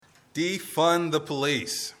Defund the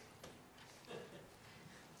police.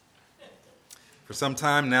 For some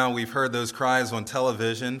time now, we've heard those cries on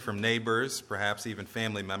television from neighbors, perhaps even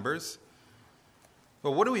family members.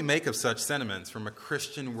 But what do we make of such sentiments from a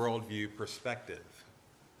Christian worldview perspective?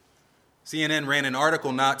 CNN ran an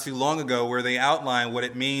article not too long ago where they outlined what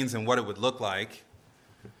it means and what it would look like.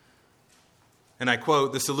 And I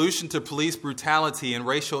quote, "The solution to police brutality and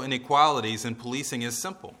racial inequalities in policing is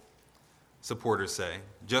simple," supporters say.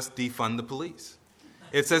 "Just defund the police."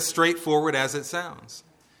 It's as straightforward as it sounds.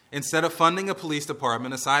 Instead of funding a police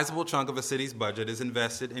department, a sizable chunk of a city's budget is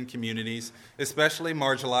invested in communities, especially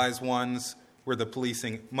marginalized ones where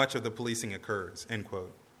much of the policing occurs, end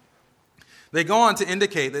quote. They go on to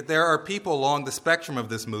indicate that there are people along the spectrum of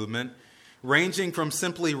this movement, ranging from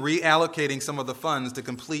simply reallocating some of the funds to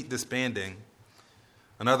complete disbanding.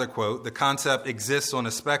 Another quote, "The concept exists on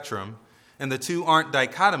a spectrum, and the two aren't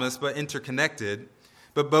dichotomous but interconnected,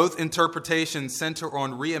 but both interpretations center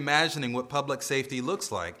on reimagining what public safety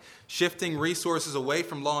looks like, shifting resources away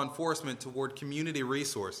from law enforcement toward community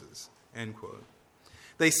resources," end quote.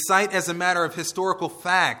 They cite as a matter of historical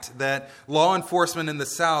fact that law enforcement in the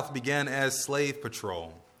South began as slave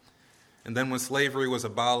patrol. And then when slavery was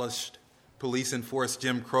abolished, police enforced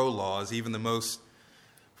Jim Crow laws, even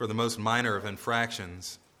for the most minor of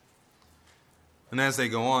infractions. And as they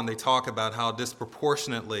go on, they talk about how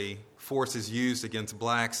disproportionately force is used against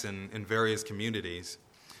blacks in various communities.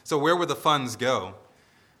 So where would the funds go?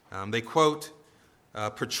 They quote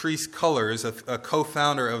Patrisse Cullors, a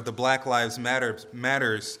co-founder of the Black Lives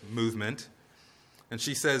Matters movement. And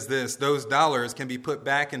she says this: "Those dollars can be put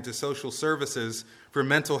back into social services for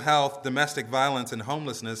mental health, domestic violence, and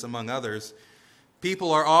homelessness, among others. Police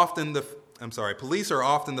are often the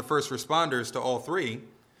first responders to all three.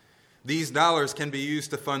 These dollars can be used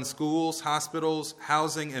to fund schools, hospitals,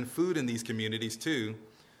 housing, and food in these communities too.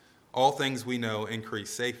 All things we know increase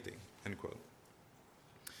safety," end quote.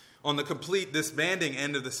 On the complete disbanding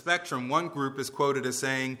end of the spectrum, one group is quoted as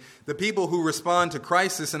saying, "The people who respond to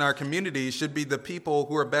crisis in our communities should be the people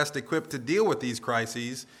who are best equipped to deal with these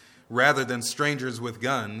crises rather than strangers with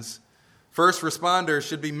guns. First responders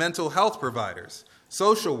should be mental health providers,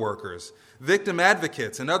 social workers, victim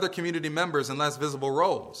advocates, and other community members in less visible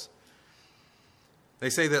roles." They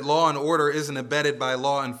say that law and order isn't embedded by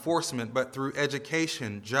law enforcement, but through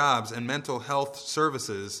education, jobs, and mental health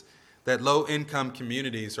services that low-income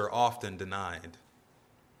communities are often denied.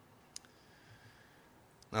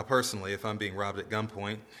 Now, personally, if I'm being robbed at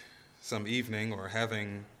gunpoint some evening or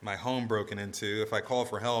having my home broken into, if I call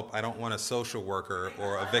for help, I don't want a social worker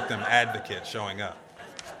or a victim advocate showing up.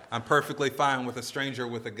 I'm perfectly fine with a stranger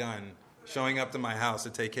with a gun showing up to my house to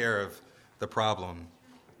take care of the problem.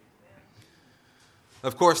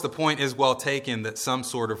 Of course, the point is well taken that some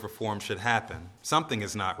sort of reform should happen. Something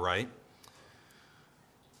is not right.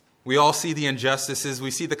 We all see the injustices. We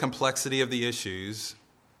see the complexity of the issues.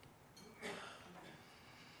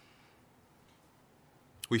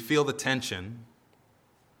 We feel the tension.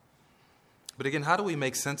 But again, how do we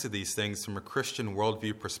make sense of these things from a Christian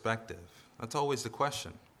worldview perspective? That's always the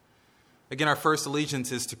question. Again, our first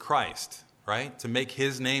allegiance is to Christ, right? To make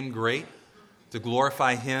his name great, to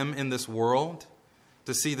glorify him in this world,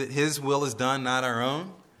 to see that his will is done, not our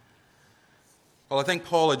own. Well, I think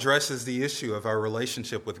Paul addresses the issue of our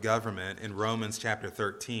relationship with government in Romans chapter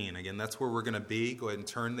 13. Again, that's where we're going to be. Go ahead and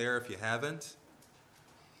turn there if you haven't.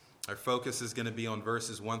 Our focus is going to be on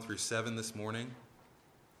verses 1 through 7 this morning.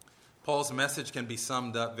 Paul's message can be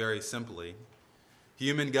summed up very simply.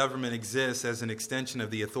 Human government exists as an extension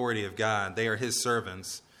of the authority of God. They are his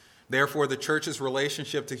servants. Therefore, the church's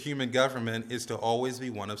relationship to human government is to always be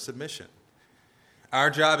one of submission. Our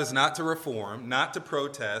job is not to reform, not to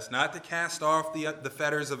protest, not to cast off the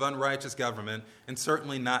fetters of unrighteous government, and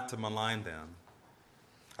certainly not to malign them.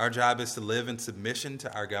 Our job is to live in submission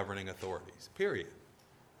to our governing authorities, period.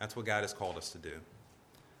 That's what God has called us to do.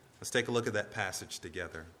 Let's take a look at that passage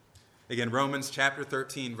together. Again, Romans chapter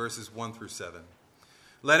 13, verses 1 through 7.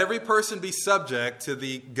 "Let every person be subject to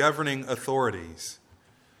the governing authorities,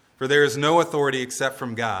 for there is no authority except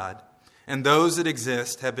from God, and those that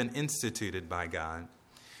exist have been instituted by God.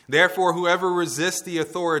 Therefore, whoever resists the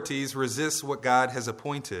authorities resists what God has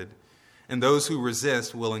appointed, and those who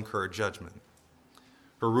resist will incur judgment.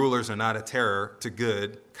 For rulers are not a terror to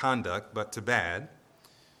good conduct, but to bad.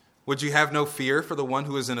 Would you have no fear for the one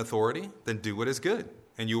who is in authority? Then do what is good,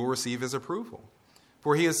 and you will receive his approval.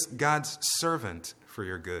 For he is God's servant for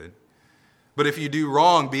your good. But if you do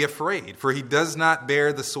wrong, be afraid, for he does not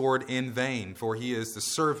bear the sword in vain, for he is the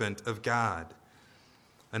servant of God,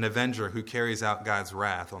 an avenger who carries out God's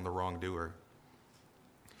wrath on the wrongdoer.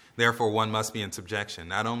 Therefore, one must be in subjection,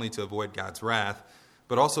 not only to avoid God's wrath,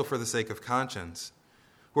 but also for the sake of conscience.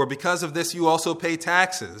 For because of this you also pay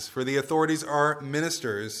taxes, for the authorities are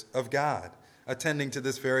ministers of God, attending to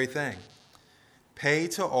this very thing. Pay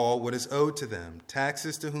to all what is owed to them,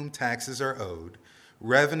 taxes to whom taxes are owed,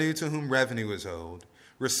 revenue to whom revenue is owed,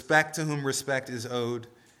 respect to whom respect is owed,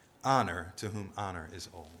 honor to whom honor is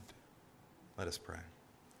owed. Let us pray.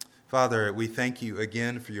 Father, we thank you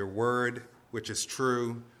again for your word, which is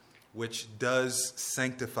true, which does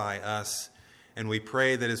sanctify us. And we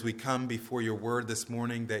pray that as we come before your word this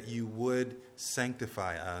morning, that you would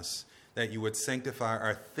sanctify us, that you would sanctify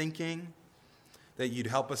our thinking, that you'd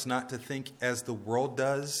help us not to think as the world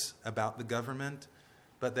does about the government,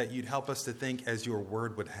 but that you'd help us to think as your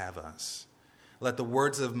word would have us. Let the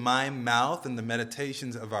words of my mouth and the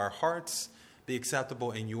meditations of our hearts be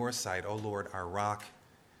acceptable in your sight, O Lord, our rock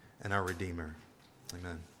and our Redeemer.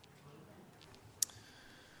 Amen.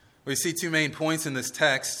 We see two main points in this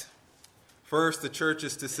text. First, the church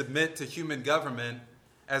is to submit to human government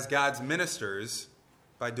as God's ministers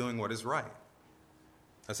by doing what is right.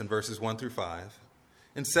 That's in verses 1 through 5.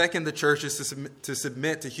 And second, the church is to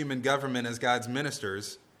submit to human government as God's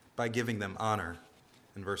ministers by giving them honor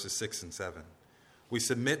in verses 6 and 7. We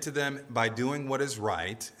submit to them by doing what is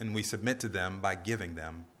right, and we submit to them by giving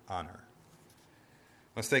them honor.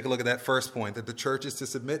 Let's take a look at that first point, that the church is to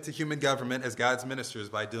submit to human government as God's ministers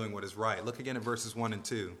by doing what is right. Look again at verses 1 and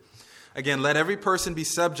 2. Again, let every person be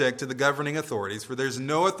subject to the governing authorities, for there's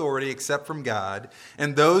no authority except from God,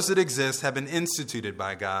 and those that exist have been instituted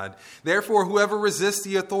by God. Therefore, whoever resists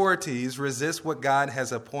the authorities resists what God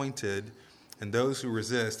has appointed, and those who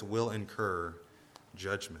resist will incur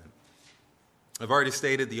judgment. I've already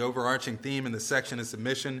stated the overarching theme in this section is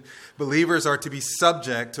submission. Believers are to be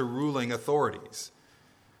subject to ruling authorities.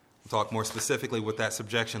 We'll talk more specifically what that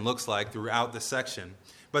subjection looks like throughout the section.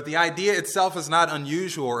 But the idea itself is not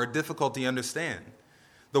unusual or difficult to understand.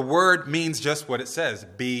 The word means just what it says,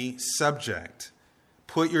 be subject.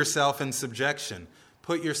 Put yourself in subjection.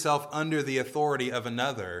 Put yourself under the authority of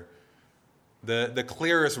another. The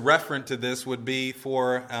clearest reference to this would be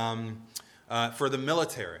for the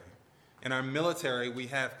military. In our military, we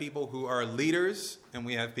have people who are leaders and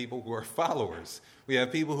we have people who are followers. We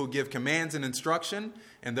have people who give commands and instruction,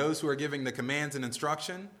 and those who are giving the commands and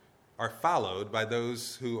instruction are followed by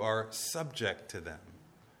those who are subject to them.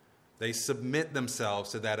 They submit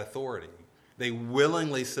themselves to that authority. They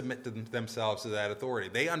willingly submit themselves to that authority.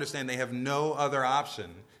 They understand they have no other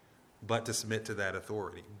option but to submit to that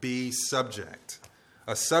authority. Be subject.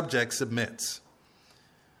 A subject submits.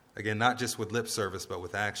 Again, not just with lip service, but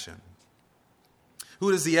with action.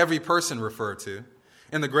 Who does the every person refer to?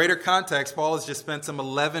 In the greater context, Paul has just spent some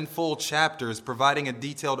 11 full chapters providing a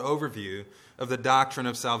detailed overview of the doctrine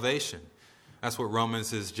of salvation. That's what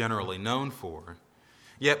Romans is generally known for.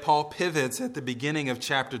 Yet Paul pivots at the beginning of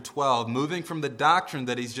chapter 12, moving from the doctrine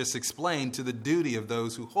that he's just explained to the duty of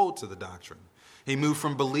those who hold to the doctrine. He moved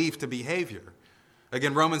from belief to behavior.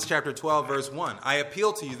 Again, Romans chapter 12, verse 1. I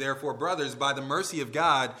appeal to you, therefore, brothers, by the mercy of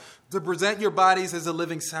God, to present your bodies as a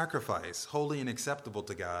living sacrifice, holy and acceptable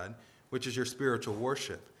to God, which is your spiritual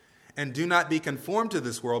worship. And do not be conformed to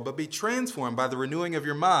this world, but be transformed by the renewing of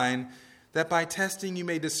your mind, that by testing you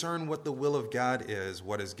may discern what the will of God is,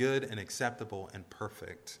 what is good and acceptable and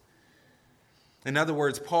perfect. In other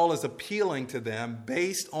words, Paul is appealing to them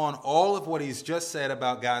based on all of what he's just said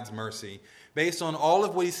about God's mercy, based on all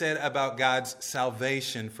of what he said about God's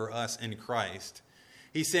salvation for us in Christ.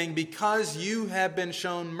 He's saying, because you have been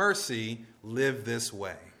shown mercy, live this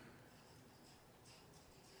way.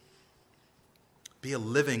 Be a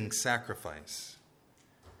living sacrifice.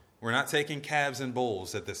 We're not taking calves and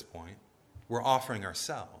bulls at this point. We're offering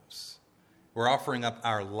ourselves. We're offering up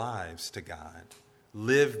our lives to God.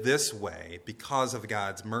 Live this way because of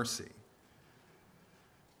God's mercy.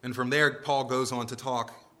 And from there, Paul goes on to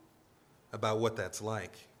talk about what that's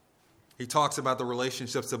like. He talks about the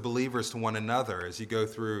relationships of believers to one another as you go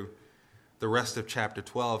through the rest of chapter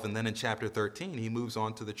 12. And then in chapter 13, he moves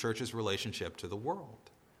on to the church's relationship to the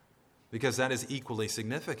world, because that is equally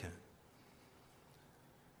significant.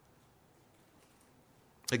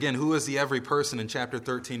 Again, who is the every person in chapter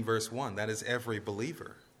 13, verse 1? That is every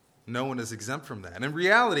believer. No one is exempt from that. And in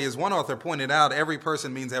reality, as one author pointed out, every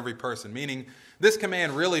person means every person, meaning this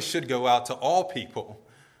command really should go out to all people.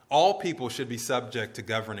 All people should be subject to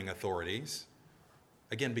governing authorities.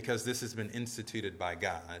 Again, because this has been instituted by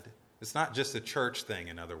God. It's not just a church thing,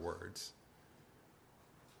 in other words.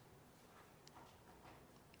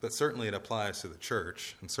 But certainly it applies to the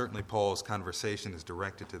church, and certainly Paul's conversation is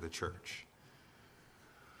directed to the church.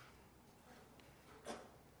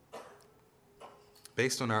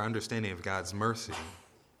 based on our understanding of God's mercy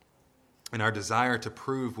and our desire to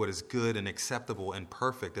prove what is good and acceptable and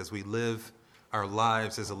perfect as we live our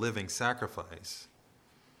lives as a living sacrifice,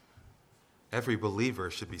 every believer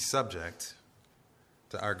should be subject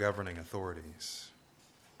to our governing authorities.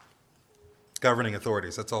 Governing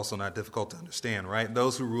authorities, that's also not difficult to understand, right?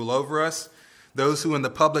 Those who rule over us, those who in the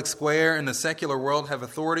public square in the secular world have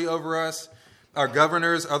authority over us, our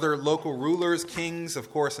governors, other local rulers, kings. Of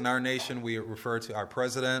course, in our nation, we refer to our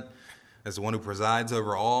president as the one who presides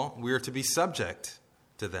over all. We are to be subject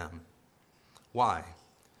to them. Why?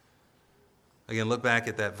 Again, look back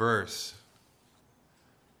at that verse.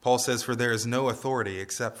 Paul says, "For there is no authority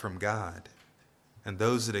except from God, and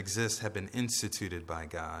those that exist have been instituted by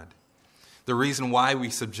God." The reason why we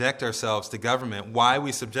subject ourselves to government, why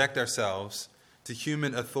we subject ourselves to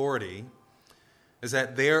human authority, is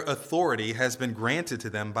that their authority has been granted to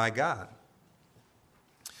them by God.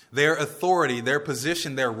 Their authority, their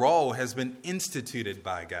position, their role has been instituted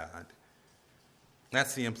by God.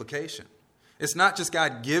 That's the implication. It's not just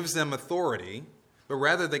God gives them authority, but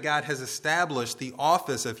rather that God has established the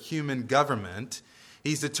office of human government.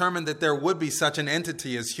 He's determined that there would be such an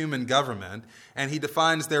entity as human government, and he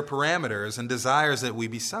defines their parameters and desires that we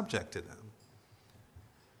be subject to them.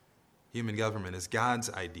 Human government is God's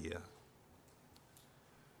idea.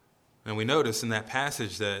 And we notice in that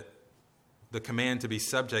passage that the command to be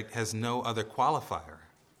subject has no other qualifier.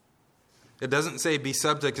 It doesn't say be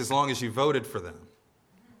subject as long as you voted for them.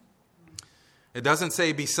 It doesn't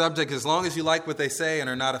say be subject as long as you like what they say and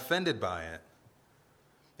are not offended by it.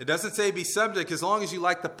 It doesn't say be subject as long as you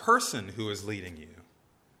like the person who is leading you.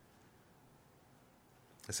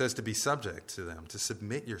 It says to be subject to them, to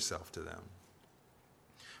submit yourself to them.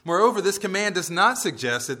 Moreover, this command does not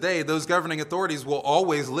suggest that those governing authorities, will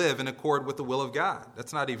always live in accord with the will of God.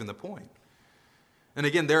 That's not even the point. And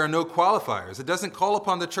again, there are no qualifiers. It doesn't call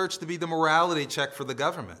upon the church to be the morality check for the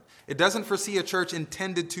government. It doesn't foresee a church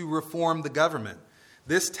intended to reform the government.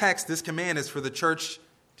 This text, this command is for the church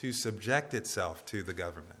to subject itself to the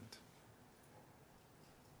government.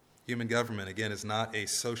 Human government, again, is not a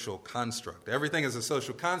social construct. Everything is a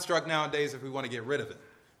social construct nowadays if we want to get rid of it,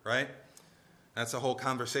 right? That's a whole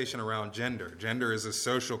conversation around gender. Gender is a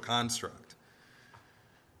social construct.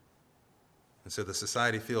 And so the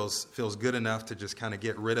society feels good enough to just kind of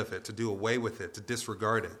get rid of it, to do away with it, to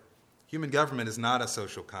disregard it. Human government is not a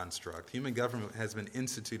social construct. Human government has been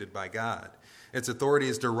instituted by God. Its authority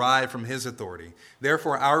is derived from his authority.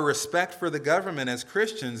 Therefore, our respect for the government as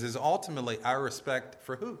Christians is ultimately our respect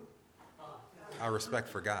for who? Our respect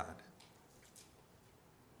for God.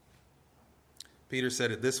 Peter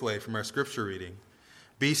said it this way from our scripture reading: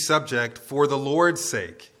 "Be subject for the Lord's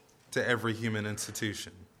sake to every human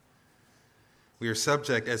institution." We are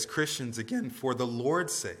subject as Christians, again, for the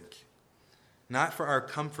Lord's sake. Not for our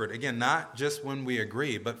comfort. Again, not just when we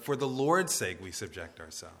agree, but for the Lord's sake we subject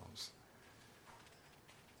ourselves.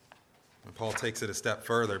 And Paul takes it a step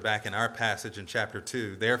further back in our passage in chapter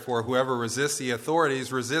 2. "Therefore, whoever resists the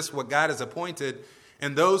authorities resists what God has appointed,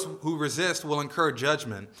 and those who resist will incur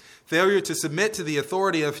judgment. Failure to submit to the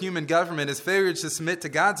authority of human government is failure to submit to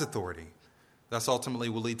God's authority. Thus, ultimately,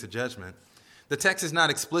 will lead to judgment." The text is not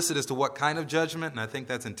explicit as to what kind of judgment, and I think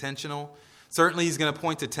that's intentional. Certainly, he's going to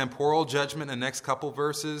point to temporal judgment in the next couple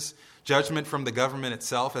verses, judgment from the government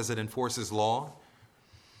itself as it enforces law.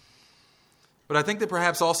 But I think that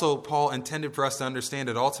perhaps also Paul intended for us to understand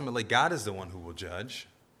that ultimately God is the one who will judge.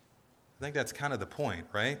 I think that's kind of the point,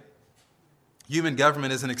 right? Human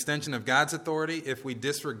government is an extension of God's authority. If we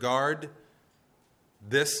disregard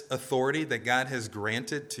this authority that God has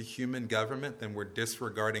granted to human government, then we're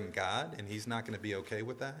disregarding God, and he's not going to be okay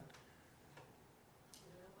with that.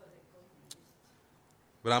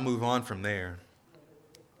 But I'll move on from there.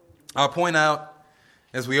 I'll point out,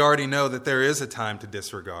 as we already know, that there is a time to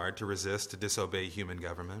disregard, to resist, to disobey human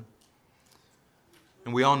government.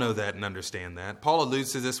 And we all know that and understand that. Paul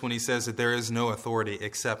alludes to this when he says that there is no authority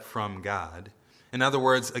except from God. In other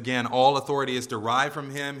words, again, all authority is derived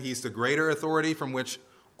from him. He's the greater authority from which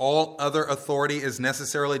all other authority is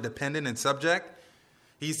necessarily dependent and subject.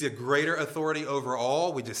 He's the greater authority over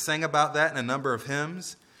all. We just sang about that in a number of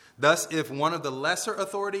hymns. Thus, if one of the lesser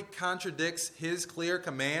authority contradicts his clear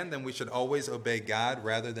command, then we should always obey God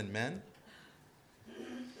rather than men.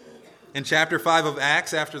 In chapter 5 of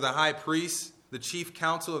Acts, after the high priest, the chief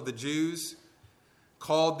council of the Jews,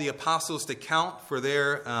 called the apostles to count for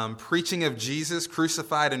their preaching of Jesus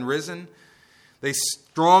crucified and risen, they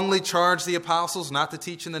strongly charged the apostles not to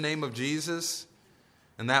teach in the name of Jesus,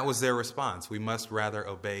 and that was their response: we must rather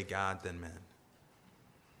obey God than men.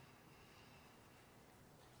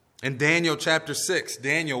 In Daniel chapter 6,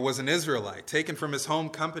 Daniel was an Israelite, taken from his home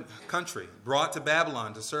country, brought to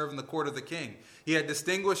Babylon to serve in the court of the king. He had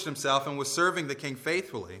distinguished himself and was serving the king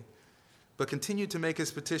faithfully, but continued to make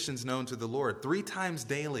his petitions known to the Lord. 3 times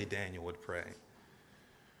daily, Daniel would pray.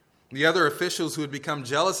 The other officials who had become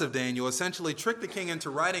jealous of Daniel essentially tricked the king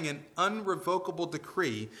into writing an unrevocable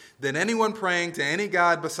decree that anyone praying to any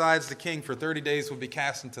god besides the king for 30 days would be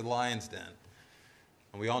cast into the lion's den.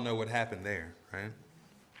 And we all know what happened there, right?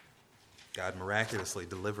 God miraculously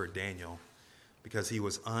delivered Daniel because he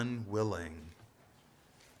was unwilling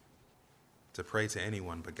to pray to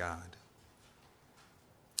anyone but God.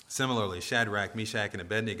 Similarly, Shadrach, Meshach, and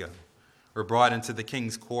Abednego were brought into the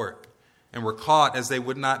king's court and were caught as they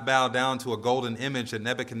would not bow down to a golden image that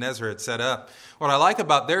Nebuchadnezzar had set up. What I like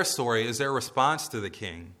about their story is their response to the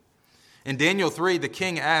king. In Daniel 3, the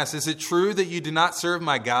king asks, "Is it true that you do not serve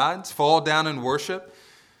my gods, fall down and worship?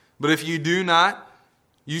 But if you do not,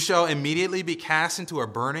 you shall immediately be cast into a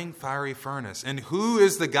burning fiery furnace. And who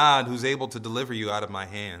is the God who's able to deliver you out of my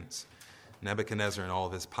hands?" Nebuchadnezzar in all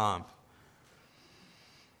of his pomp.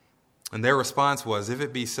 And their response was, "If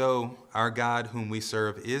it be so, our God whom we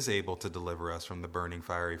serve is able to deliver us from the burning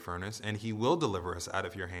fiery furnace, and he will deliver us out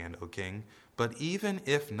of your hand, O king. But even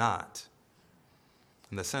if not,"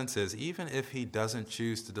 and the sense is, even if he doesn't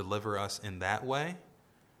choose to deliver us in that way,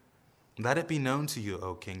 "let it be known to you,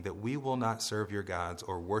 O king, that we will not serve your gods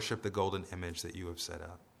or worship the golden image that you have set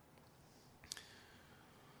up."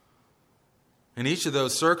 In each of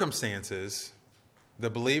those circumstances, the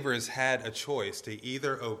believers had a choice to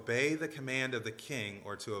either obey the command of the king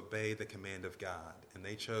or to obey the command of God. And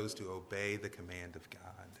they chose to obey the command of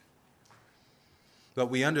God. But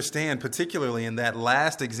we understand, particularly in that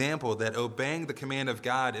last example, that obeying the command of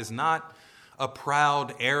God is not a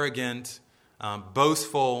proud, arrogant,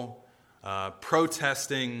 boastful,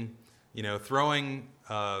 protesting, throwing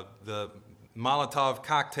the Molotov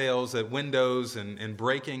cocktails at windows and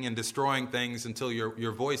breaking and destroying things until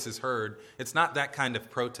your voice is heard. It's not that kind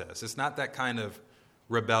of protest. It's not that kind of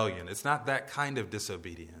rebellion. It's not that kind of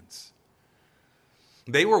disobedience.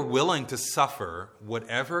 They were willing to suffer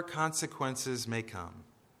whatever consequences may come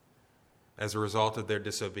as a result of their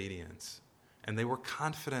disobedience. And they were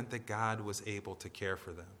confident that God was able to care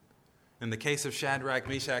for them. In the case of Shadrach,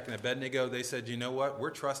 Meshach, and Abednego, they said, "You know what? We're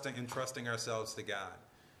entrusting ourselves to God.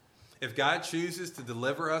 If God chooses to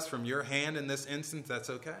deliver us from your hand in this instance, that's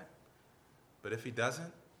okay. But if he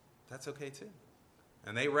doesn't, that's okay too."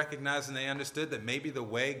 And they recognized and they understood that maybe the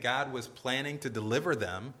way God was planning to deliver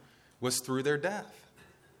them was through their death.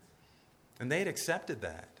 And they had accepted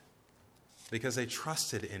that because they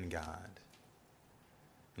trusted in God.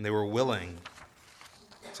 And they were willing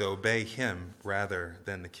to obey him rather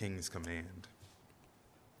than the king's command.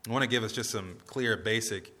 I want to give us just some clear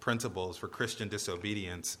basic principles for Christian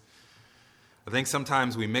disobedience. I think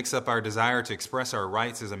sometimes we mix up our desire to express our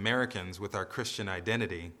rights as Americans with our Christian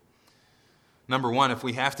identity. Number one, if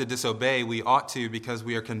we have to disobey, we ought to because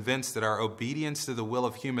we are convinced that our obedience to the will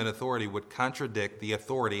of human authority would contradict the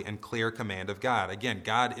authority and clear command of God. Again,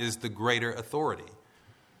 God is the greater authority.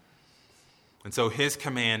 And so his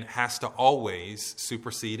command has to always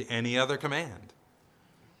supersede any other command.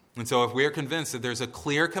 And so if we are convinced that there's a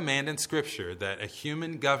clear command in Scripture that a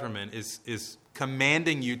human government is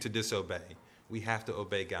commanding you to disobey, we have to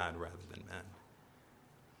obey God rather than men.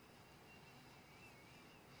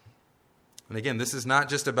 And again, this is not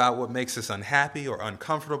just about what makes us unhappy or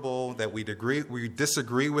uncomfortable, that we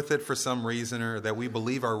disagree with it for some reason, or that we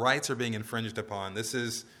believe our rights are being infringed upon.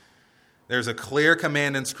 There's a clear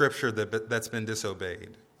command in Scripture that's been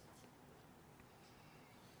disobeyed.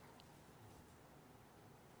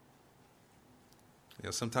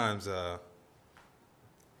 Sometimes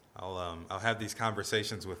I'll have these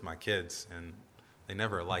conversations with my kids, and they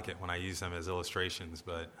never like it when I use them as illustrations.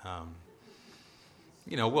 But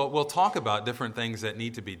we'll talk about different things that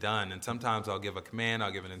need to be done, and sometimes I'll give a command,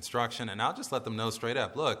 I'll give an instruction, and I'll just let them know straight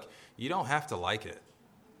up, look, you don't have to like it,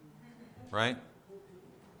 right?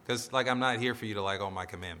 Because I'm not here for you to like all my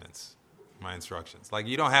commandments, my instructions.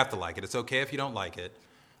 You don't have to like it. It's okay if you don't like it.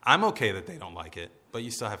 I'm okay that they don't like it, but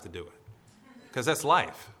you still have to do it. Because that's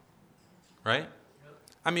life, right?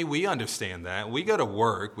 I mean, we understand that. We go to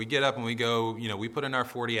work. We get up and we go, we put in our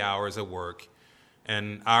 40 hours at work.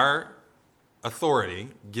 And our authority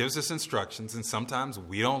gives us instructions, and sometimes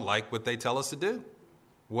we don't like what they tell us to do.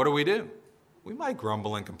 What do? We might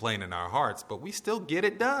grumble and complain in our hearts, but we still get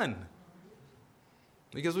it done.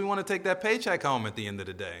 Because we want to take that paycheck home at the end of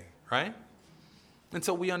the day, right? And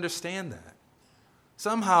so we understand that.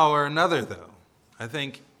 Somehow or another, though, I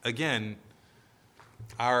think, again,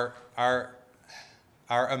 our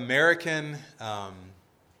American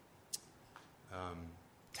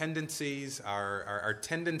tendencies, our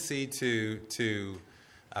tendency to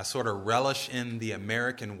sort of relish in the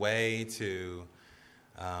American way, to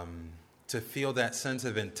feel that sense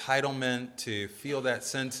of entitlement, to feel that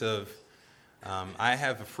sense of I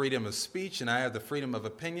have the freedom of speech and I have the freedom of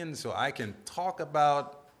opinion, so I can talk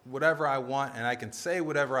about whatever I want and I can say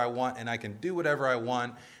whatever I want and I can do whatever I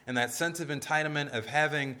want. And that sense of entitlement of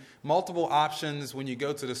having multiple options. When you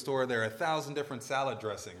go to the store, there are 1,000 different salad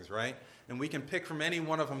dressings, right? And we can pick from any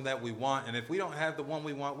one of them that we want. And if we don't have the one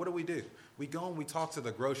we want, what do? We go and we talk to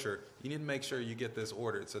the grocer. You need to make sure you get this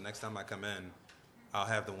ordered so next time I come in, I'll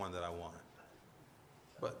have the one that I want.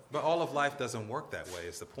 But all of life doesn't work that way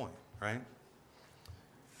is the point, right?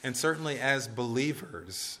 And certainly as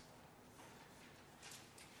believers,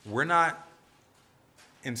 we're not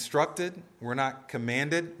instructed, we're not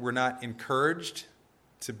commanded, we're not encouraged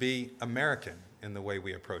to be American in the way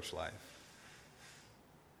we approach life.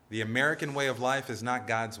 The American way of life is not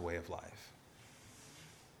God's way of life.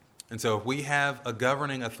 And so if we have a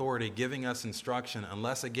governing authority giving us instruction,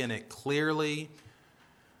 unless, again, it clearly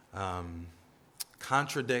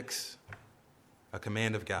contradicts a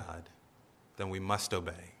command of God, then we must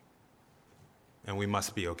obey. And we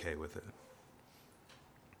must be okay with it.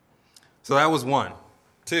 So that was one.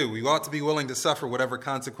 2, we ought to be willing to suffer whatever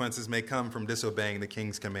consequences may come from disobeying the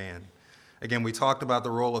king's command. Again, we talked about the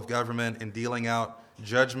role of government in dealing out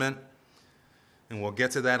judgment, and we'll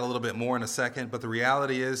get to that a little bit more in a second. But the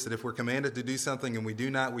reality is that if we're commanded to do something and we do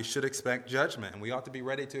not, we should expect judgment, and we ought to be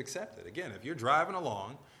ready to accept it. Again, if you're driving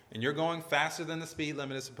along and you're going faster than the speed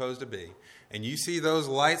limit is supposed to be, and you see those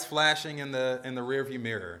lights flashing in the rearview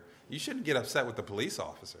mirror, you shouldn't get upset with the police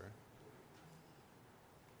officer.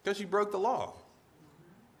 Because you broke the law.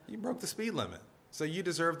 You broke the speed limit. So you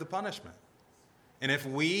deserve the punishment. And if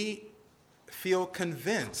we feel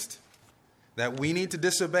convinced that we need to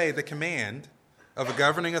disobey the command of a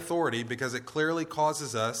governing authority because it clearly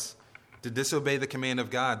causes us to disobey the command of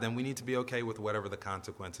God, then we need to be okay with whatever the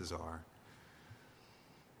consequences are.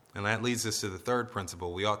 And that leads us to the third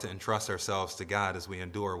principle. We ought to entrust ourselves to God as we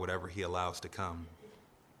endure whatever He allows to come.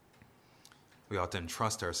 We ought to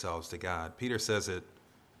entrust ourselves to God. Peter says it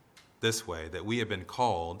this way, that we have been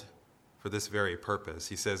called for this very purpose.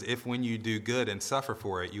 He says, if when you do good and suffer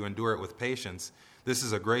for it, you endure it with patience, this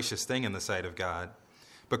is a gracious thing in the sight of God.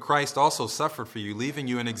 But Christ also suffered for you, leaving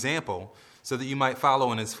you an example, so that you might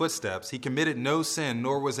follow in His footsteps. He committed no sin,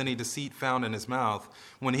 nor was any deceit found in His mouth.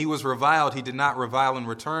 When He was reviled, He did not revile in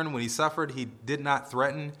return. When He suffered, He did not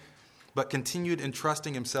threaten, but continued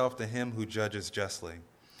entrusting Himself to Him who judges justly.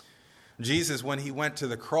 Jesus, when He went to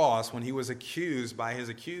the cross, when He was accused by His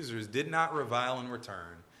accusers, did not revile in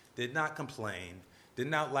return, did not complain, did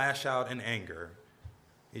not lash out in anger.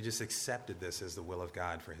 He just accepted this as the will of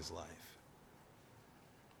God for His life.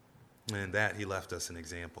 And in that, He left us an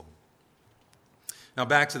example. Now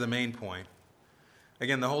back to the main point.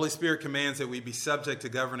 Again, the Holy Spirit commands that we be subject to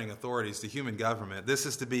governing authorities, to human government. This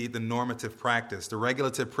is to be the normative practice, the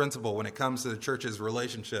regulative principle when it comes to the church's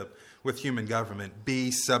relationship with human government.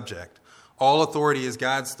 Be subject. All authority is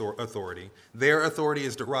God's authority. Their authority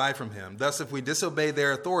is derived from Him. Thus, if we disobey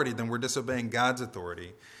their authority, then we're disobeying God's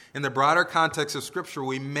authority. In the broader context of Scripture,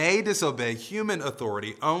 we may disobey human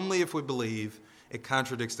authority only if we believe it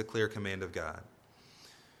contradicts the clear command of God.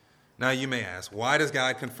 Now, you may ask, why does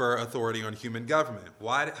God confer authority on human government?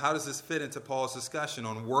 How does this fit into Paul's discussion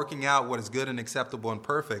on working out what is good and acceptable and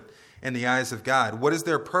perfect in the eyes of God? What is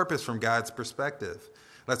their purpose from God's perspective?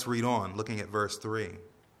 Let's read on, looking at verse 3.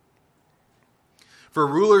 For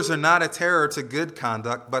rulers are not a terror to good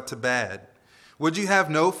conduct, but to bad. Would you have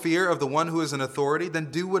no fear of the one who is in authority? Then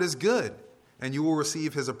do what is good, and you will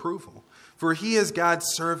receive his approval. For he is God's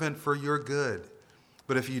servant for your good.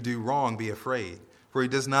 But if you do wrong, be afraid, for he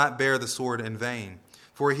does not bear the sword in vain.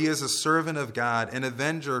 For he is a servant of God, an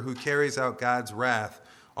avenger who carries out God's wrath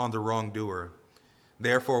on the wrongdoer.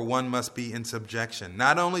 Therefore, one must be in subjection,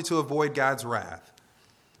 not only to avoid God's wrath,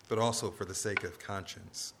 but also for the sake of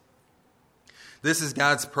conscience. This is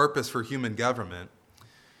God's purpose for human government.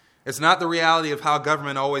 It's not the reality of how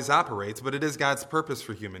government always operates, but it is God's purpose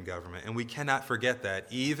for human government. And we cannot forget that,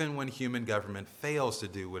 even when human government fails to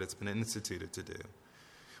do what it's been instituted to do.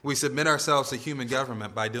 We submit ourselves to human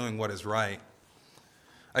government by doing what is right.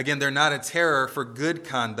 Again, they're not a terror for good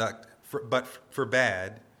conduct, but for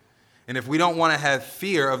bad. And if we don't want to have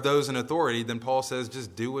fear of those in authority, then Paul says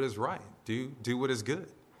just do what is right. Do what is good.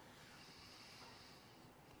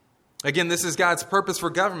 Again, this is God's purpose for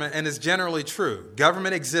government and is generally true.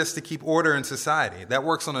 Government exists to keep order in society. That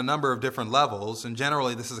works on a number of different levels, and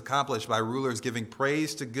generally this is accomplished by rulers giving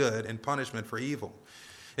praise to good and punishment for evil.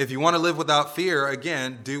 If you want to live without fear,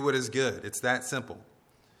 again, do what is good. It's that simple.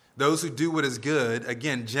 Those who do what is good,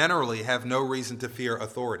 again, generally have no reason to fear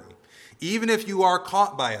authority. Even if you are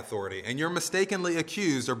caught by authority and you're mistakenly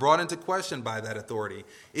accused or brought into question by that authority,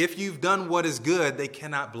 if you've done what is good, they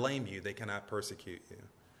cannot blame you. They cannot persecute you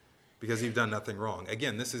because you've done nothing wrong.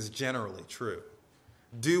 Again, this is generally true.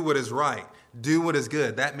 Do what is right. Do what is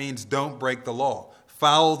good. That means don't break the law.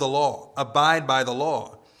 Follow the law. Abide by the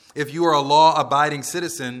law. If you are a law-abiding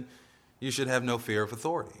citizen, you should have no fear of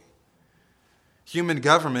authority. Human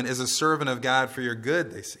government is a servant of God for your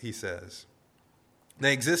good, he says.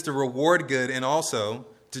 They exist to reward good and also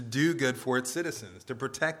to do good for its citizens, to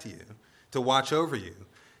protect you, to watch over you,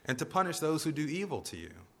 and to punish those who do evil to you.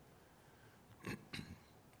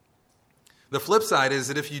 The flip side is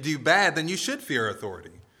that if you do bad, then you should fear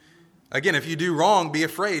authority. Again, if you do wrong, be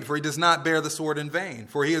afraid, for he does not bear the sword in vain.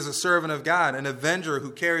 For he is a servant of God, an avenger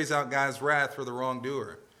who carries out God's wrath for the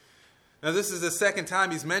wrongdoer. Now, this is the second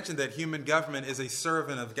time he's mentioned that human government is a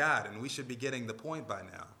servant of God, and we should be getting the point by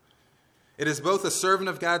now. It is both a servant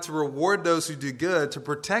of God to reward those who do good, to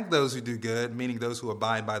protect those who do good, meaning those who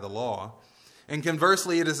abide by the law. And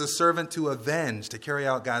conversely, it is a servant to avenge, to carry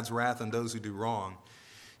out God's wrath on those who do wrong.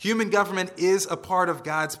 Human government is a part of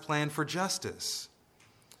God's plan for justice.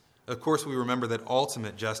 Of course, we remember that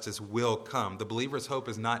ultimate justice will come. The believer's hope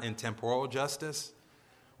is not in temporal justice.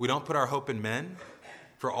 We don't put our hope in men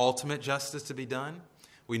for ultimate justice to be done.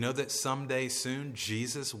 We know that someday soon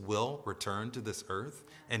Jesus will return to this earth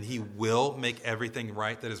and he will make everything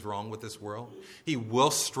right that is wrong with this world. He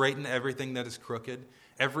will straighten everything that is crooked.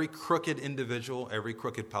 Every crooked individual, every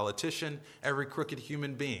crooked politician, every crooked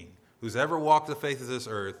human being who's ever walked the face of this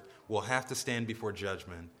earth will have to stand before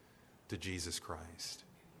judgment to Jesus Christ.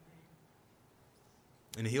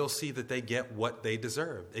 And he'll see that they get what they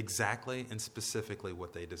deserve, exactly and specifically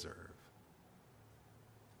what they deserve.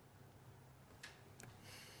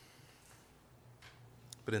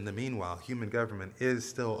 But in the meanwhile, human government is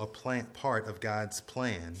still a part of God's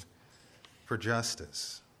plan for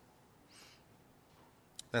justice.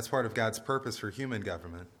 That's part of God's purpose for human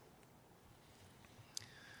government.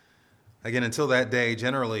 Again, until that day,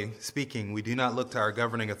 generally speaking, we do not look to our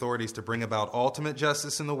governing authorities to bring about ultimate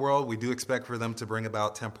justice in the world. We do expect for them to bring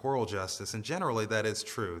about temporal justice. And generally that is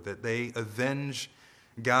true, that they avenge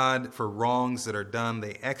God for wrongs that are done.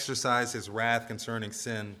 They exercise his wrath concerning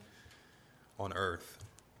sin on earth.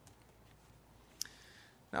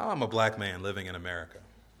 Now, I'm a black man living in America.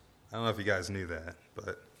 I don't know if you guys knew that,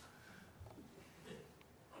 but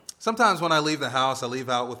sometimes when I leave the house, I leave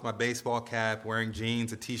out with my baseball cap, wearing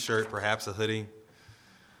jeans, a t-shirt, perhaps a hoodie.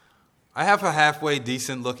 I have a halfway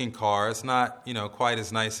decent-looking car. It's not, quite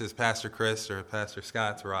as nice as Pastor Chris or Pastor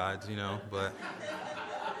Scott's rides, but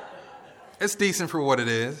it's decent for what it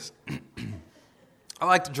is. I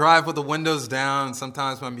like to drive with the windows down and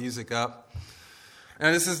sometimes my music up.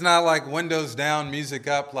 And this is not like windows down, music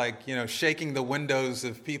up, like, shaking the windows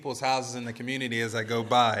of people's houses in the community as I go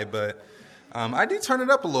by, but I do turn it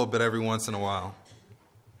up a little bit every once in a while.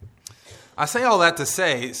 I say all that to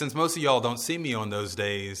say, since most of y'all don't see me on those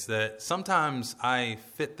days, that sometimes I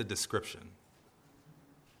fit the description.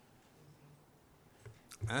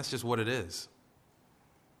 And that's just what it is.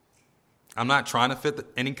 I'm not trying to fit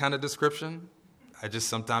any kind of description.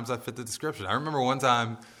 Sometimes I fit the description. I remember one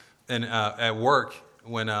time at work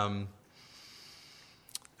when I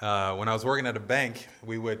was working at a bank,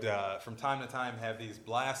 we would, from time to time, have these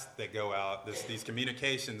blasts that go out, these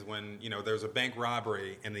communications when, there's a bank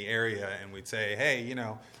robbery in the area, and we'd say, hey,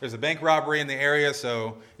 there's a bank robbery in the area,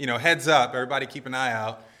 so, heads up, everybody keep an eye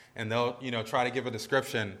out, and they'll, try to give a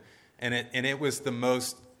description, and it was the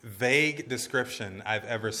most vague description I've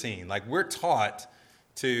ever seen. Like, we're taught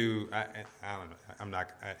to, I don't know,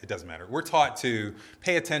 it doesn't matter. We're taught to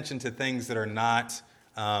pay attention to things that are not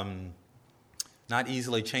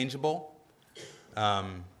easily changeable.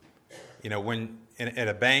 When in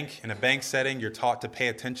a bank setting, you're taught to pay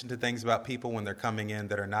attention to things about people when they're coming in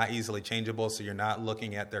that are not easily changeable. So you're not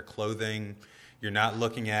looking at their clothing, you're not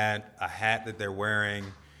looking at a hat that they're wearing,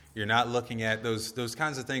 you're not looking at those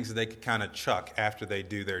kinds of things that they could kind of chuck after they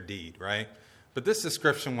do their deed, right? But this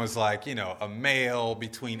description was like, a male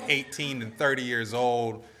between 18 and 30 years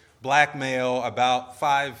old, black male, about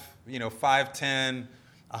 5'10",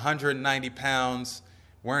 190 pounds,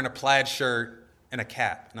 wearing a plaid shirt and a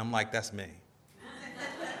cap. And I'm like, that's me.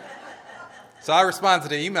 So I responded to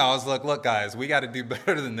the email. I was like, look, guys, we got to do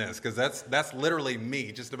better than this because that's literally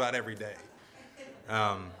me just about every day.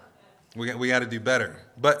 We got to do better.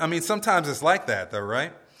 But, sometimes it's like that, though,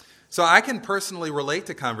 right? So I can personally relate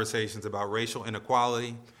to conversations about racial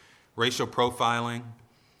inequality, racial profiling.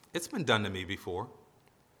 It's been done to me before.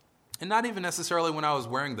 And not even necessarily when I was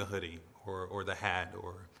wearing the hoodie or the hat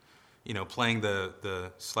or, playing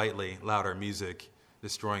the slightly louder music,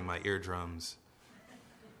 destroying my eardrums.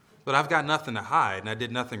 But I've got nothing to hide, and I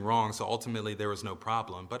did nothing wrong, so ultimately there was no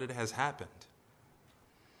problem. But it has happened.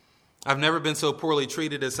 I've never been so poorly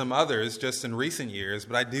treated as some others just in recent years,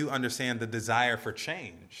 but I do understand the desire for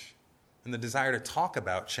change and the desire to talk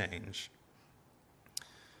about change.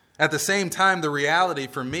 At the same time, the reality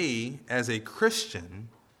for me as a Christian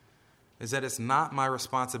is that it's not my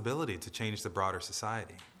responsibility to change the broader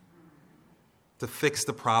society, to fix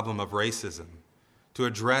the problem of racism, to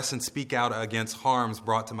address and speak out against harms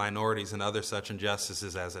brought to minorities and other such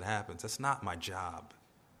injustices as it happens. That's not my job.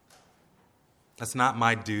 That's not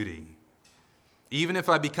my duty. Even if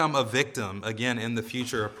I become a victim, again, in the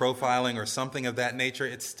future of profiling or something of that nature,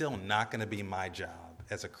 it's still not going to be my job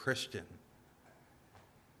as a Christian.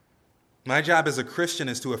 My job as a Christian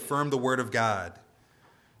is to affirm the Word of God,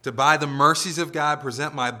 to, by the mercies of God,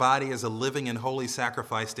 present my body as a living and holy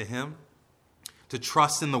sacrifice to Him, to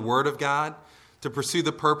trust in the Word of God, to pursue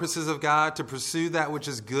the purposes of God, to pursue that which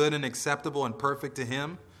is good and acceptable and perfect to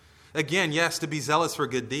Him. Again, yes, to be zealous for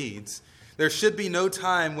good deeds. There should be no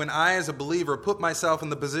time when I, as a believer, put myself in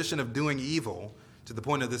the position of doing evil, to the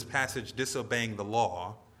point of this passage, disobeying the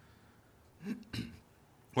law,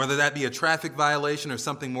 whether that be a traffic violation or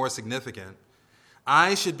something more significant.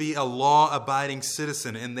 I should be a law-abiding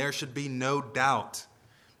citizen, and there should be no doubt.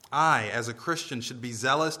 I, as a Christian, should be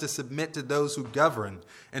zealous to submit to those who govern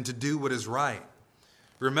and to do what is right.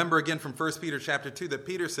 Remember again from 1 Peter chapter 2 that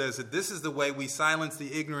Peter says that this is the way we silence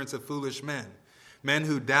the ignorance of foolish men. Men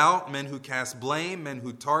who doubt, men who cast blame, men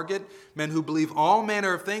who target, men who believe all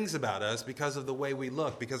manner of things about us because of the way we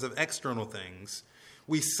look, because of external things.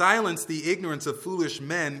 We silence the ignorance of foolish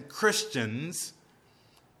men, Christians,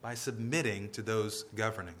 by submitting to those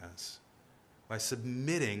governing us, by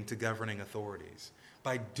submitting to governing authorities,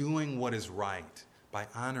 by doing what is right, by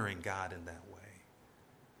honoring God in that way.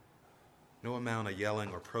 No amount of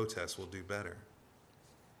yelling or protest will do better.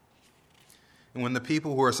 And when the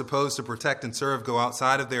people who are supposed to protect and serve go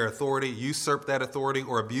outside of their authority, usurp that authority,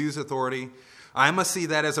 or abuse authority, I must see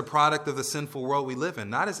that as a product of the sinful world we live in,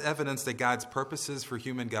 not as evidence that God's purposes for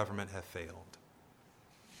human government have failed.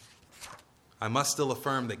 I must still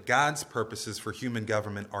affirm that God's purposes for human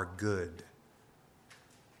government are good.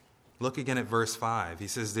 Look again at verse 5. He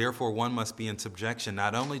says, therefore one must be in subjection,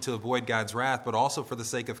 not only to avoid God's wrath, but also for the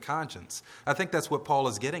sake of conscience. I think that's what Paul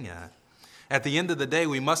is getting at. At the end of the day,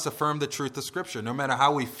 we must affirm the truth of Scripture. No matter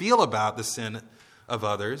how we feel about the sin of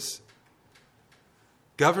others,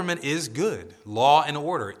 government is good. Law and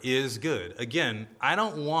order is good. Again, I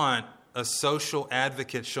don't want a social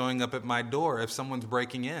advocate showing up at my door if someone's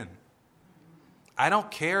breaking in. I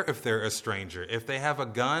don't care if they're a stranger. If they have a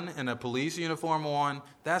gun and a police uniform on,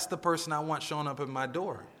 that's the person I want showing up at my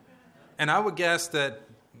door. And I would guess that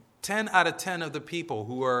 10 out of 10 of the people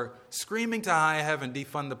who are screaming to high heaven,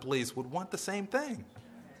 defund the police, would want the same thing.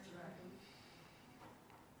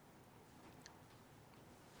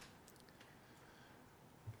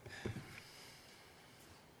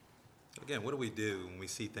 Again, what do we do when we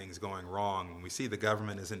see things going wrong, when we see the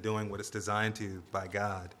government isn't doing what it's designed to by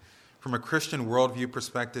God? From a Christian worldview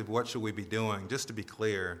perspective, what should we be doing? Just to be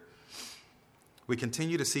clear, we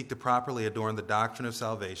continue to seek to properly adorn the doctrine of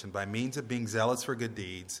salvation by means of being zealous for good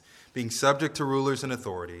deeds, being subject to rulers and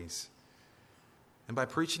authorities, and by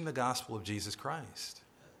preaching the gospel of Jesus Christ.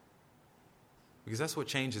 Because that's what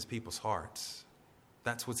changes people's hearts.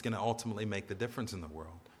 That's what's going to ultimately make the difference in the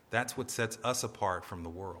world. That's what sets us apart from the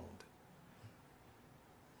world.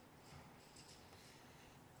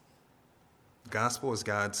 The gospel is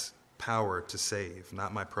God's power to save,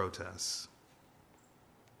 not my protests.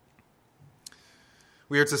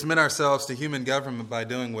 We are to submit ourselves to human government by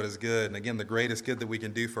doing what is good. And again, the greatest good that we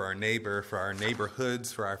can do for our neighbor, for our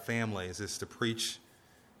neighborhoods, for our families is to preach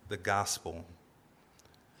the gospel.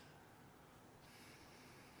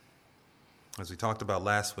 As we talked about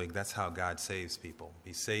last week, that's how God saves people.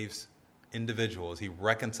 He saves individuals. He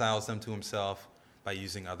reconciles them to himself by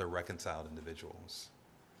using other reconciled individuals.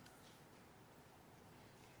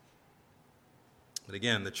 But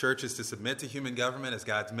again, the church is to submit to human government as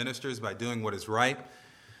God's ministers by doing what is right.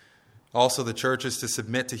 Also, the church is to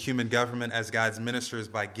submit to human government as God's ministers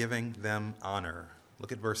by giving them honor.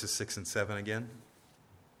 Look at verses 6 and 7 again.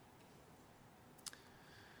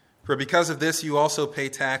 For because of this you also pay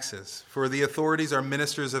taxes, for the authorities are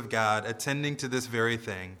ministers of God, attending to this very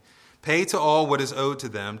thing. Pay to all what is owed to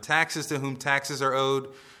them, taxes to whom taxes are owed,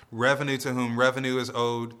 revenue to whom revenue is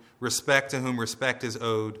owed, respect to whom respect is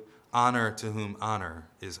owed, honor to whom honor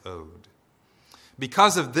is owed.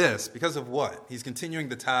 Because of this, because of what? He's continuing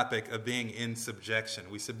the topic of being in subjection.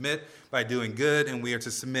 We submit by doing good, and we are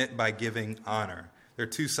to submit by giving honor. They're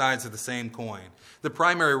two sides of the same coin. The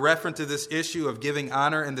primary reference to this issue of giving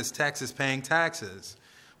honor in this text is paying taxes.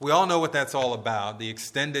 We all know what that's all about. The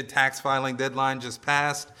extended tax filing deadline just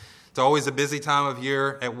passed. It's always a busy time of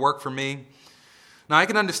year at work for me. Now, I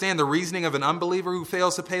can understand the reasoning of an unbeliever who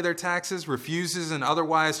fails to pay their taxes, refuses, and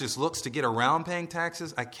otherwise just looks to get around paying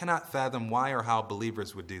taxes. I cannot fathom why or how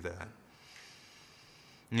believers would do that.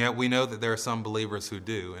 And yet we know that there are some believers who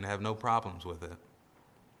do and have no problems with it.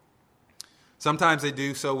 Sometimes they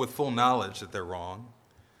do so with full knowledge that they're wrong.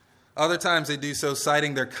 Other times they do so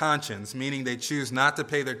citing their conscience, meaning they choose not to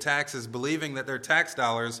pay their taxes, believing that their tax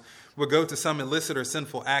dollars will go to some illicit or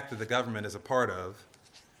sinful act that the government is a part of.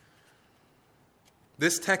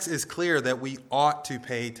 This text is clear that we ought to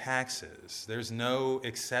pay taxes. There's no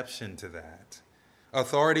exception to that.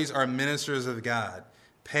 Authorities are ministers of God.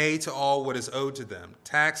 Pay to all what is owed to them.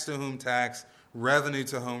 Tax to whom tax, revenue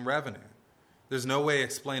to whom revenue. There's no way to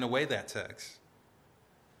explain away that text.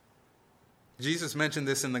 Jesus mentioned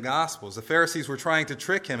this in the Gospels. The Pharisees were trying to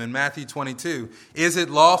trick him in Matthew 22. Is it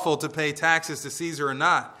lawful to pay taxes to Caesar or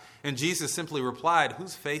not? And Jesus simply replied,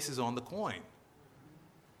 whose face is on the coin?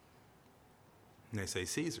 And they say,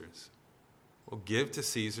 Caesar's. Well, give to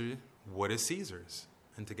Caesar what is Caesar's,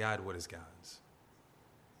 and to God what is God's.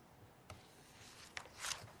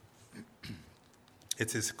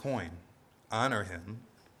 It's his coin. Honor him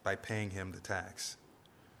by paying him the tax.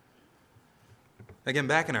 Again,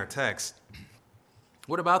 back in our text,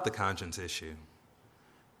 what about the conscience issue?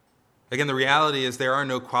 Again, the reality is there are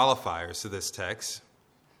no qualifiers to this text.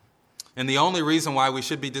 And the only reason why we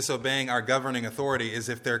should be disobeying our governing authority is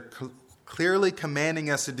if they're clearly commanding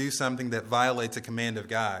us to do something that violates a command of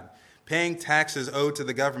God. Paying taxes owed to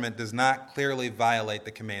the government does not clearly violate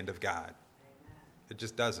the command of God. It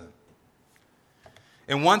just doesn't.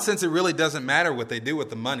 In one sense, it really doesn't matter what they do with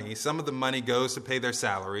the money. Some of the money goes to pay their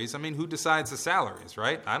salaries. I mean, who decides the salaries,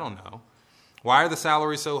 right? I don't know. Why are the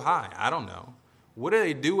salaries so high? I don't know. What do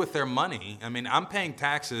they do with their money? I mean, I'm paying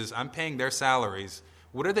taxes. I'm paying their salaries.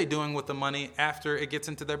 What are they doing with the money after it gets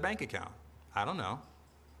into their bank account? I don't know.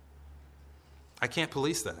 I can't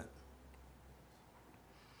police that.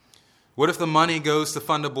 What if the money goes to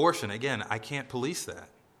fund abortion? Again, I can't police that.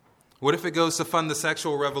 What if it goes to fund the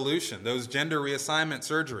sexual revolution, those gender reassignment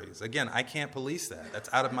surgeries? Again, I can't police that. That's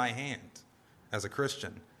out of my hand as a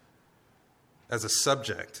Christian, as a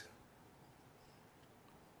subject.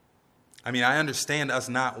 I mean, I understand us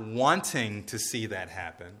not wanting to see that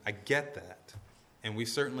happen. I get that. And we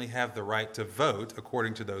certainly have the right to vote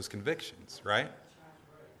according to those convictions, right?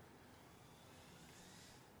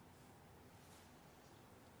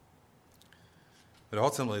 But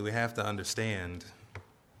ultimately, we have to understand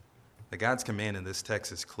that God's command in this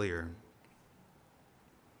text is clear.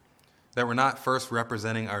 That we're not first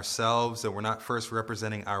representing ourselves, that we're not first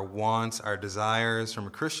representing our wants, our desires. From a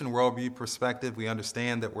Christian worldview perspective, we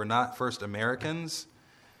understand that we're not first Americans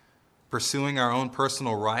pursuing our own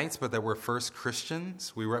personal rights, but that we're first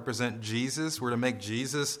Christians. We represent Jesus. We're to make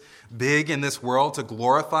Jesus big in this world, to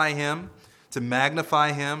glorify him, to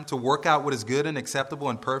magnify him, to work out what is good and acceptable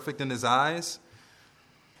and perfect in his eyes.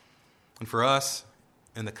 And for us,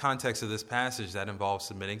 in the context of this passage, that involves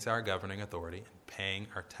submitting to our governing authority and paying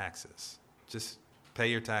our taxes. Just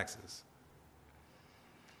pay your taxes.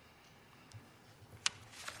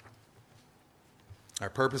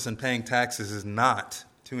 Our purpose in paying taxes is not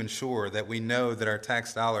to ensure that we know that our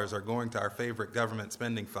tax dollars are going to our favorite government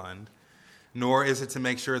spending fund, nor is it to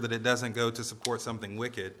make sure that it doesn't go to support something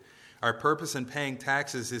wicked. Our purpose in paying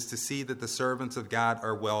taxes is to see that the servants of God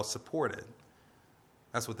are well supported.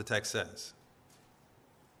 That's what the text says.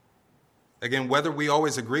 Again, whether we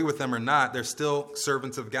always agree with them or not, they're still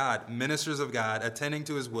servants of God, ministers of God, attending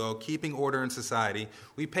to his will, keeping order in society.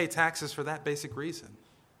 We pay taxes for that basic reason.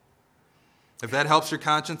 If that helps your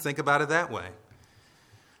conscience, think about it that way.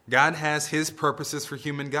 God has his purposes for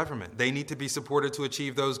human government. They need to be supported to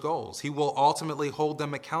achieve those goals. He will ultimately hold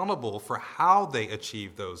them accountable for how they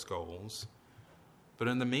achieve those goals. But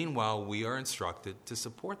in the meanwhile, we are instructed to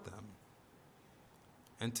support them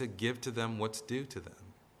and to give to them what's due to them.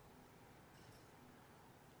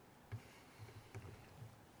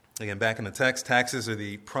 Again, back in the text, taxes are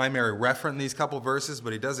the primary referent in these couple verses,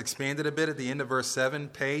 but he does expand it a bit at the end of verse 7.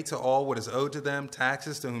 Pay to all what is owed to them,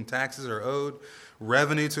 taxes to whom taxes are owed,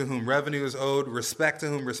 revenue to whom revenue is owed, respect to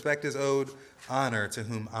whom respect is owed, honor to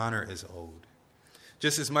whom honor is owed.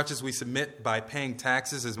 Just as much as we submit by paying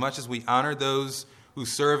taxes, as much as we honor those who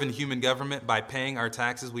serve in human government by paying our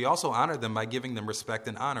taxes, we also honor them by giving them respect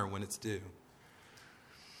and honor when it's due.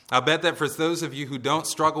 I'll bet that for those of you who don't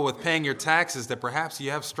struggle with paying your taxes, that perhaps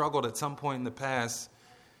you have struggled at some point in the past,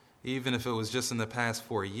 even if it was just in the past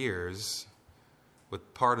 4 years, with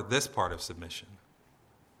this part of submission.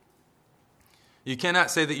 You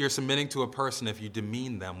cannot say that you're submitting to a person if you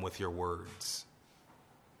demean them with your words.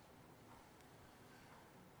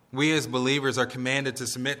 We as believers are commanded to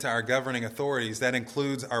submit to our governing authorities. That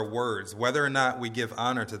includes our words, whether or not we give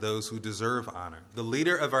honor to those who deserve honor. The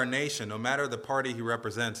leader of our nation, no matter the party he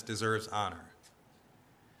represents, deserves honor.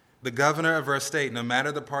 The governor of our state, no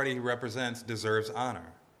matter the party he represents, deserves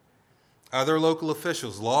honor. Other local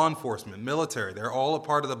officials, law enforcement, military, they're all a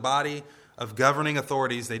part of the body of governing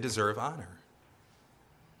authorities. They deserve honor.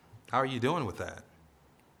 How are you doing with that?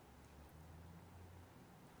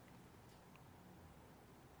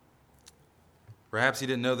 Perhaps you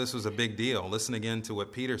didn't know this was a big deal. Listen again to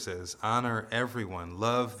what Peter says. Honor everyone.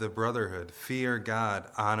 Love the brotherhood. Fear God.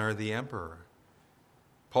 Honor the emperor.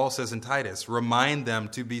 Paul says in Titus, remind them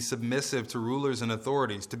to be submissive to rulers and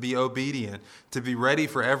authorities, to be obedient, to be ready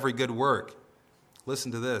for every good work.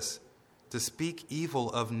 Listen to this. To speak evil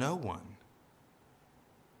of no one.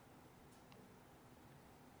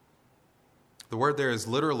 The word there is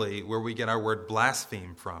literally where we get our word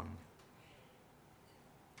blaspheme from.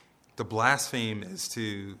 To blaspheme is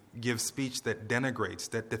to give speech that denigrates,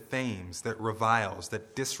 that defames, that reviles,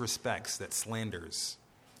 that disrespects, that slanders.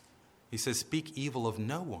 He says, speak evil of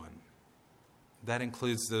no one. That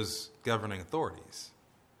includes those governing authorities.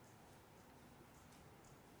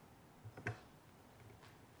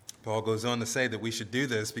 Paul goes on to say that we should do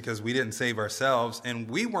this because we didn't save ourselves and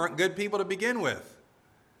we weren't good people to begin with.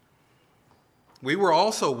 We were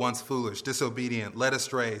also once foolish, disobedient, led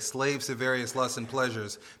astray, slaves to various lusts and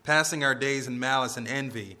pleasures, passing our days in malice and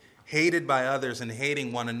envy, hated by others and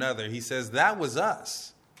hating one another. He says that was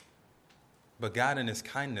us. But God in his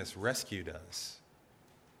kindness rescued us.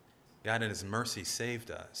 God in his mercy saved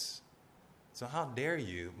us. So how dare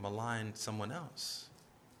you malign someone else,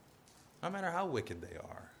 no matter how wicked they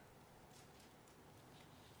are?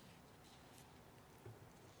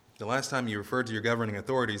 The last time you referred to your governing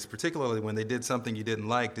authorities, particularly when they did something you didn't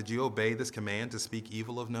like, did you obey this command to speak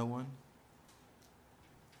evil of no one?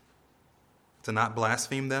 To not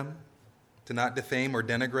blaspheme them? To not defame or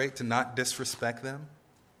denigrate? To not disrespect them?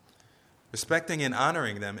 Respecting and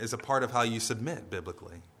honoring them is a part of how you submit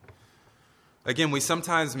biblically. Again, we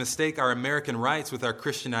sometimes mistake our American rights with our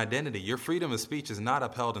Christian identity. Your freedom of speech is not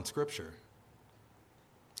upheld in Scripture.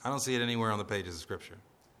 I don't see it anywhere on the pages of Scripture.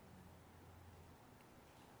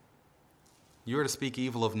 You are to speak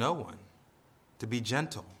evil of no one, to be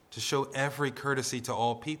gentle, to show every courtesy to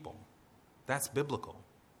all people. That's biblical.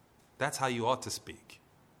 That's how you ought to speak.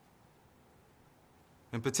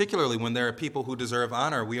 And particularly when there are people who deserve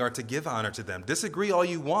honor, we are to give honor to them. Disagree all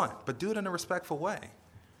you want, but do it in a respectful way.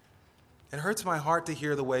 It hurts my heart to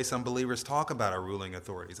hear the way some believers talk about our ruling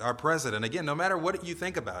authorities. Our president, again, no matter what you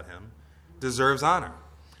think about him, deserves honor.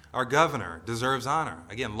 Our governor deserves honor.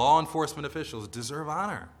 Again, law enforcement officials deserve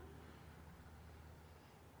honor.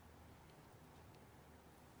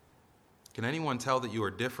 Can anyone tell that you are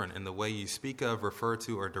different in the way you speak of, refer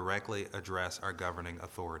to, or directly address our governing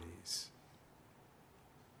authorities?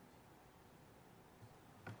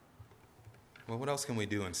 Well, what else can we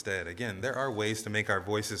do instead? Again, there are ways to make our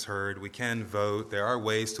voices heard. We can vote. There are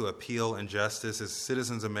ways to appeal injustice. As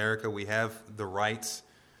citizens of America, we have the rights.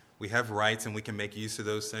 We have rights, and we can make use of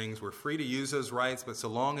those things. We're free to use those rights, but so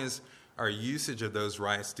long as our usage of those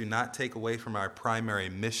rights do not take away from our primary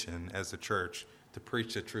mission as a church, to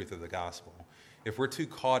preach the truth of the gospel. If we're too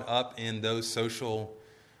caught up in those social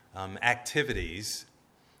activities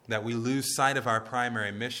that we lose sight of our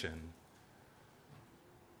primary mission,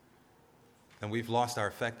 then we've lost our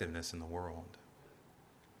effectiveness in the world.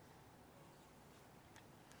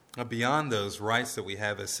 Now, beyond those rights that we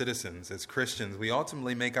have as citizens, as Christians, we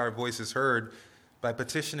ultimately make our voices heard by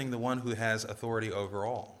petitioning the one who has authority over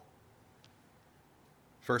all.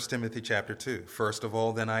 1 Timothy chapter 2, first of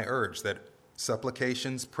all, then I urge that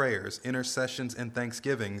supplications, prayers, intercessions, and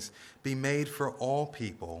thanksgivings be made for all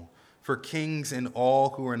people, for kings and all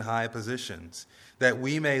who are in high positions, that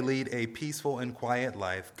we may lead a peaceful and quiet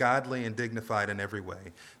life, godly and dignified in every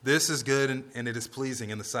way. This is good and it is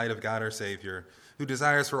pleasing in the sight of God our Savior, who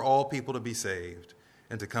desires for all people to be saved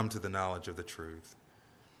and to come to the knowledge of the truth.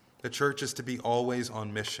 The church is to be always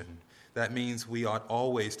on mission. That means we ought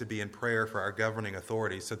always to be in prayer for our governing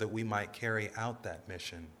authorities so that we might carry out that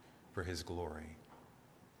mission for his glory.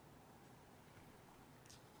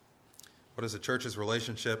 What is the church's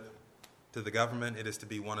relationship to the government? It is to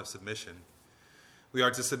be one of submission. We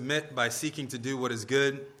are to submit by seeking to do what is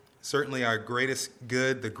good Certainly our greatest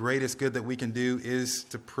good, the greatest good that we can do is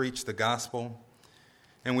to preach the gospel.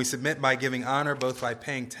 And we submit by giving honor, both by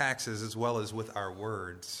paying taxes as well as with our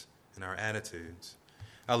words and our attitudes.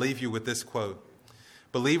 I'll leave you with this quote.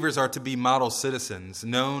 Believers are to be model citizens,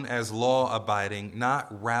 known as law-abiding,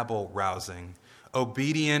 not rabble-rousing,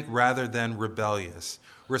 obedient rather than rebellious,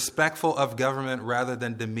 respectful of government rather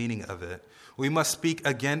than demeaning of it. We must speak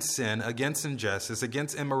against sin, against injustice,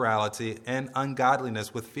 against immorality and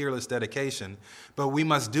ungodliness with fearless dedication, but we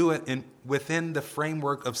must do it within the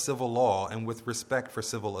framework of civil law and with respect for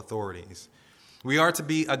civil authorities. We are to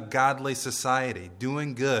be a godly society,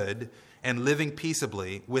 doing good and living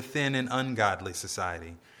peaceably within an ungodly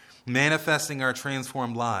society, manifesting our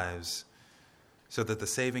transformed lives so that the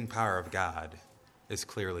saving power of God is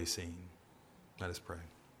clearly seen. Let us pray.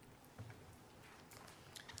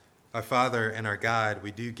 Our Father and our God,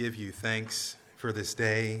 we do give you thanks for this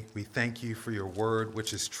day. We thank you for your word,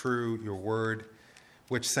 which is true, your word,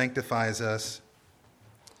 which sanctifies us.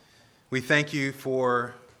 We thank you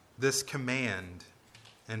for this command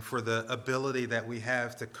and for the ability that we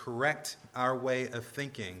have to correct our way of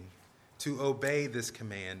thinking, to obey this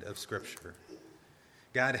command of Scripture.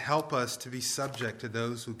 God, help us to be subject to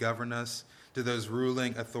those who govern us, to those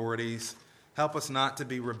ruling authorities. Help us not to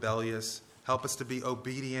be rebellious. Help us to be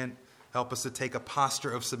obedient. Help us to take a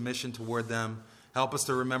posture of submission toward them. Help us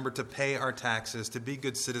to remember to pay our taxes, to be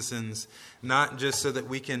good citizens, not just so that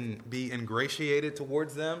we can be ingratiated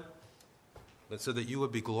towards them, but so that you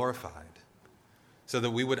would be glorified, so that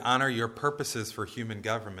we would honor your purposes for human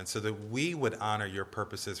government, so that we would honor your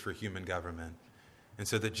purposes for human government, and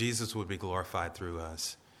so that Jesus would be glorified through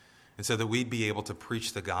us, and so that we'd be able to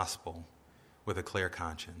preach the gospel with a clear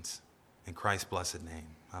conscience. In Christ's blessed name,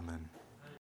 amen.